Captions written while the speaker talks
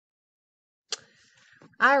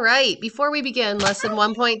All right, before we begin, lesson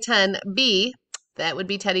 1.10b, that would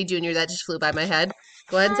be Teddy Jr. That just flew by my head.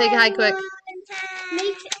 Go ahead and say hi quick.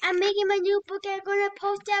 I'm making my new book. I'm gonna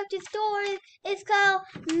post out to stores. It's called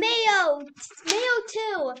Mayo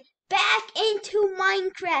 2. Back into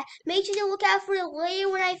Minecraft. Make sure to look out for it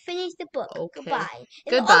later when I finish the book. Okay. Goodbye.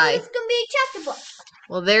 Goodbye. This is gonna be a chapter book.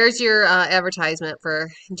 Well, there's your advertisement for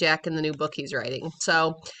Jack and the new book he's writing.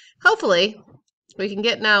 So hopefully we can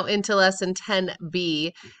get now into lesson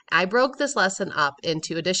 10b. I broke this lesson up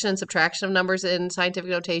into addition and subtraction of numbers in scientific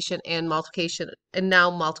notation and multiplication, and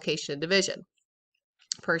now multiplication and division.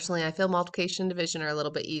 Personally, I feel multiplication and division are a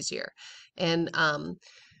little bit easier. And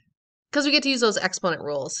because we get to use those exponent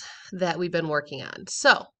rules that we've been working on.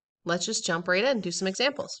 So let's just jump right in and do some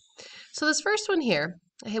examples. So this first one here,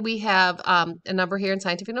 we have a number here in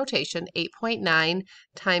scientific notation, 8.9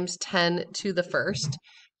 times 10 to the first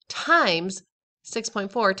times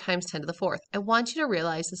 6.4 times 10 to the fourth. I want you to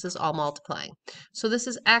realize this is all multiplying. So this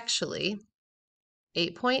is actually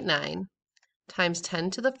 8.9 times 10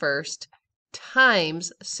 to the first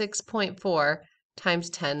times 6.4 times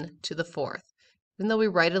 10 to the fourth. Even though we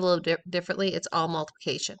write it a little differently, it's all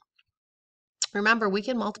multiplication. Remember, we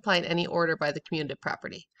can multiply in any order by the commutative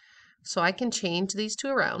property. So I can change these two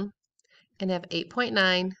around and have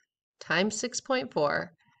 8.9 times 6.4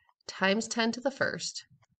 times 10 to the first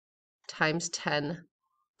times 10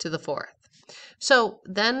 to the fourth. So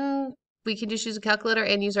then we can just use a calculator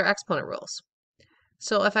and use our exponent rules.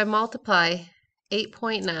 So if I multiply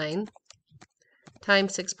 8.9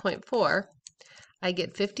 times 6.4, I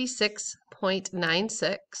get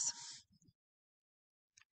 56.96.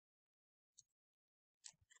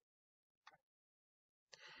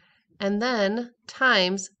 And then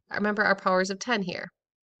times, remember our powers of 10 here.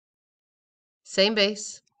 Same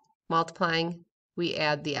base, multiplying, we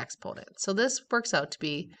add the exponent. So this works out to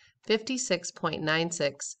be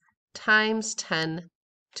 56.96 times 10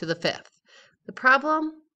 to the fifth. The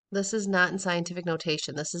problem, this is not in scientific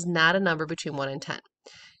notation. This is not a number between 1 and 10.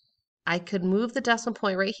 I could move the decimal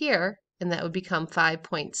point right here, and that would become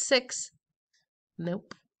 5.6.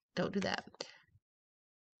 Nope, don't do that.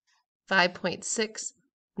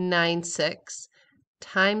 5.696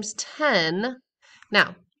 times 10.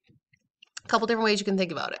 Now, a couple different ways you can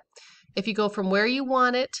think about it. If you go from where you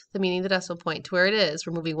want it, the meaning of the decimal point, to where it is,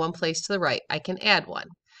 we're moving one place to the right, I can add 1.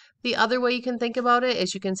 The other way you can think about it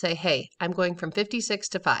is you can say, hey, I'm going from 56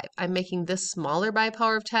 to 5. I'm making this smaller by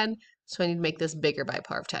power of 10, so I need to make this bigger by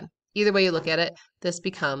power of 10. Either way you look at it, this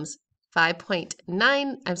becomes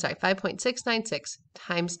 5.696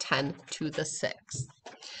 times 10 to the 6th.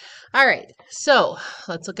 All right, so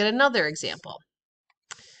let's look at another example.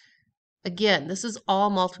 Again, this is all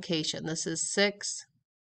multiplication. This is 6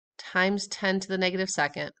 times 10 to the negative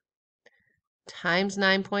second times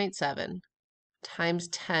 9.7 times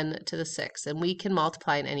 10 to the 6th. And we can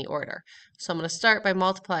multiply in any order. So I'm going to start by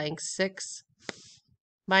multiplying 6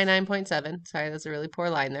 by 9.7. Sorry, that's a really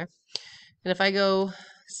poor line there. And if I go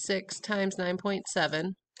 6 times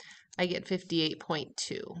 9.7, I get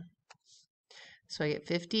 58.2. So I get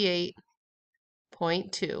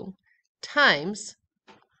 58.2 times,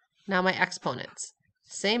 now my exponents.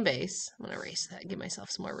 Same base. I'm going to erase that, give myself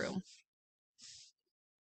some more room.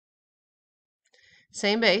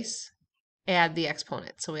 Same base, add the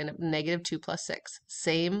exponents. So we end up negative 2 plus 6.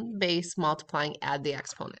 Same base multiplying, add the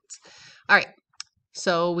exponents. All right,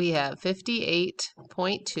 so we have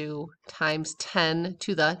 58.2 times 10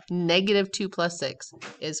 to the negative 2 plus 6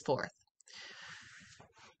 is fourth.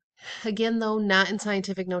 Again, though, not in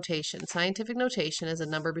scientific notation. Scientific notation is a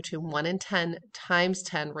number between 1 and 10 times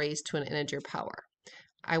 10 raised to an integer power.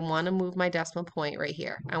 I want to move my decimal point right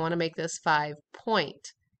here. I want to make this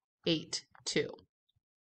 5.82.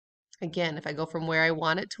 Again, if I go from where I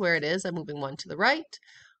want it to where it is, I'm moving 1 to the right,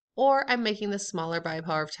 or I'm making this smaller by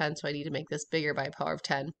power of 10, so I need to make this bigger by power of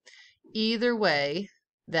 10. Either way,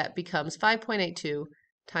 that becomes 5.82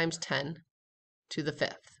 times 10 to the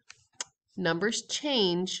fifth. Numbers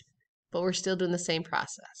change, but we're still doing the same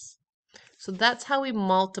process. So that's how we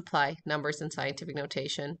multiply numbers in scientific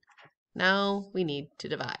notation. Now we need to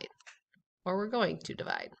divide, or we're going to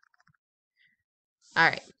divide. All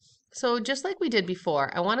right, so just like we did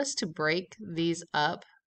before, I want us to break these up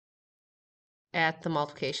at the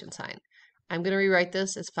multiplication sign. I'm going to rewrite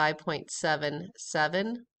this as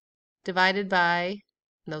 5.77 divided by,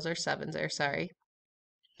 those are 7s there, sorry,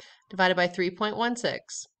 divided by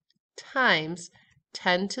 3.16 times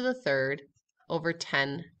 10 to the third over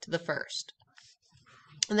 10 to the first.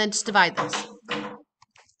 And then just divide this.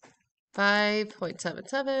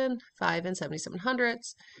 5.77, 5 and 77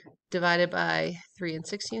 hundredths, divided by 3 and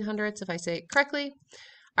 16 hundredths, if I say it correctly.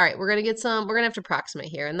 All right, we're gonna have to approximate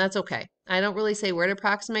here, and that's okay. I don't really say where to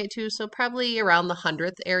approximate to, so probably around the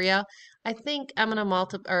hundredth area. I think I'm gonna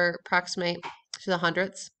multiply or approximate to the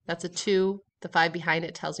hundredths. That's a 2. The 5 behind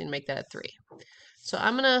it tells me to make that a 3. So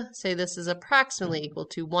I'm gonna say this is approximately equal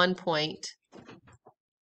to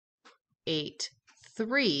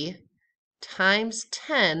 1.83 times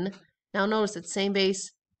 10. Now notice it's same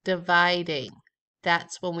base dividing.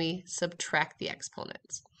 That's when we subtract the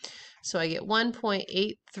exponents. So I get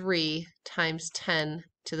 1.83 times 10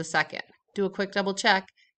 to the second. Do a quick double check.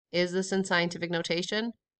 Is this in scientific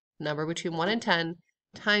notation? Number between 1 and 10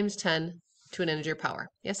 times 10 to an integer power.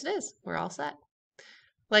 Yes, it is. We're all set.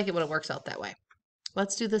 Like it when it works out that way.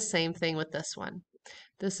 Let's do the same thing with this one.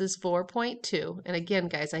 This is 4.2. And again,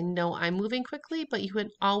 guys, I know I'm moving quickly, but you can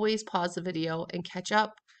always pause the video and catch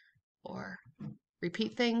up or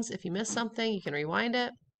repeat things. If you miss something, you can rewind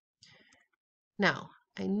it. Now,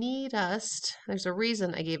 I need us, there's a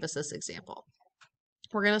reason I gave us this example.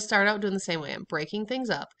 We're going to start out doing the same way. I'm breaking things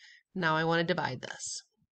up. Now I want to divide this.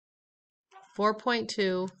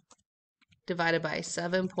 4.2 divided by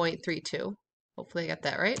 7.32. Hopefully I got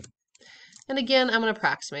that right. And again, I'm going to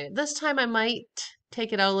approximate it. This time I might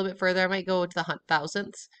take it out a little bit further. I might go to the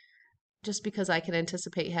thousandths just because I can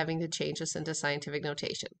anticipate having to change this into scientific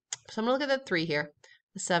notation. So I'm going to look at that 3 here.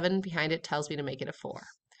 The 7 behind it tells me to make it a 4.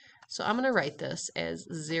 So I'm going to write this as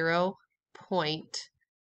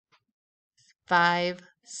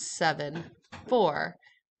 0.574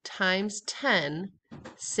 times 10,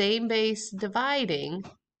 same base dividing,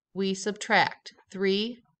 we subtract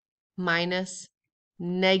 3 minus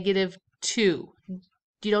negative 2.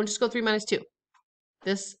 You don't just go 3 minus 2.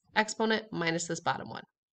 This exponent minus this bottom one.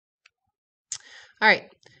 All right,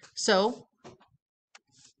 so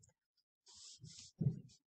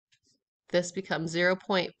this becomes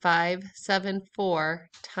 0.574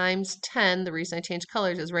 times 10. The reason I changed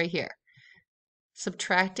colors is right here.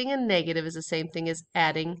 Subtracting a negative is the same thing as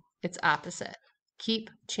adding its opposite. Keep,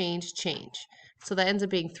 change, change. So that ends up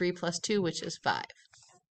being 3 plus 2, which is 5.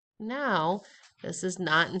 Now, this is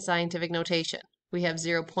not in scientific notation. We have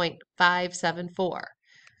 0.574.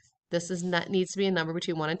 This is not, needs to be a number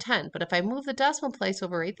between 1 and 10. But if I move the decimal place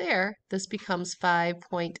over right there, this becomes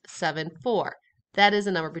 5.74. That is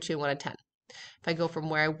a number between 1 and 10. If I go from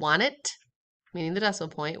where I want it, meaning the decimal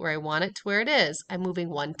point, where I want it to where it is, I'm moving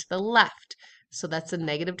 1 to the left. So that's a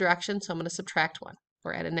negative direction, so I'm going to subtract 1,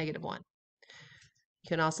 or add a negative 1. You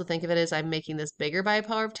can also think of it as I'm making this bigger by a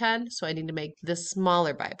power of 10, so I need to make this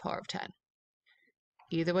smaller by a power of 10.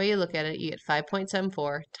 Either way you look at it, you get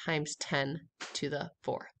 5.74 times 10 to the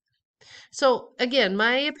 4th. So again,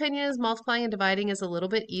 my opinion is multiplying and dividing is a little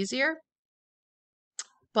bit easier,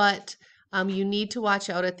 but you need to watch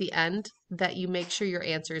out at the end that you make sure your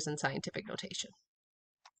answer is in scientific notation.